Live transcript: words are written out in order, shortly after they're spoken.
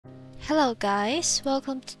Hello guys,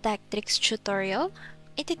 welcome to Tech Tricks tutorial.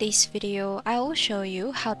 In today's video, I will show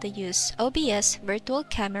you how to use OBS virtual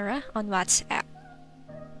camera on WhatsApp.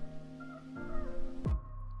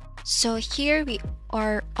 So here we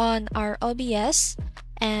are on our OBS,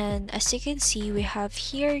 and as you can see, we have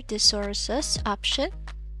here the sources option.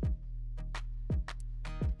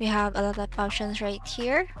 We have a lot of options right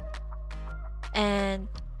here, and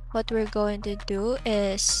what we're going to do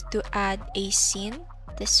is to add a scene.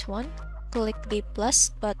 This one, click the plus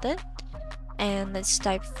button and let's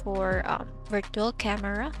type for virtual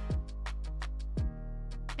camera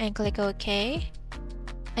and click OK.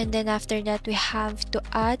 And then after that, we have to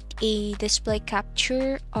add a display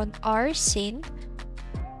capture on our scene,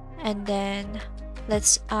 and then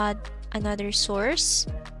let's add another source.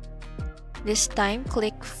 This time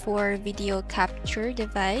click for video capture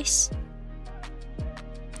device,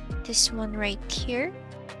 this one right here.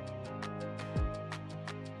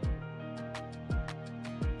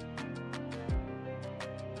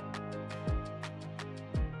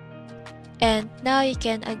 And now you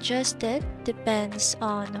can adjust it, depends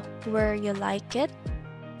on where you like it.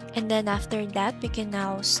 And then after that, we can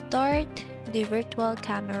now start the virtual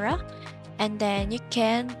camera, and then you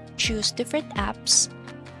can choose different apps.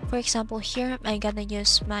 For example, here I'm gonna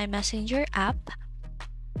use my Messenger app,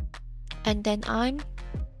 and then I'm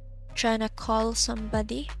trying to call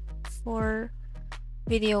somebody for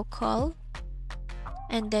video call.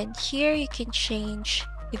 And then here you can change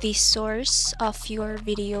the source of your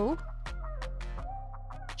video.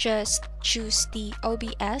 Just choose the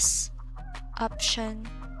OBS option,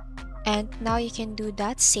 and now you can do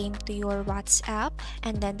that same to your WhatsApp,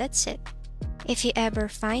 and then that's it. If you ever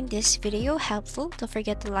find this video helpful, don't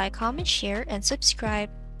forget to like, comment, share, and subscribe.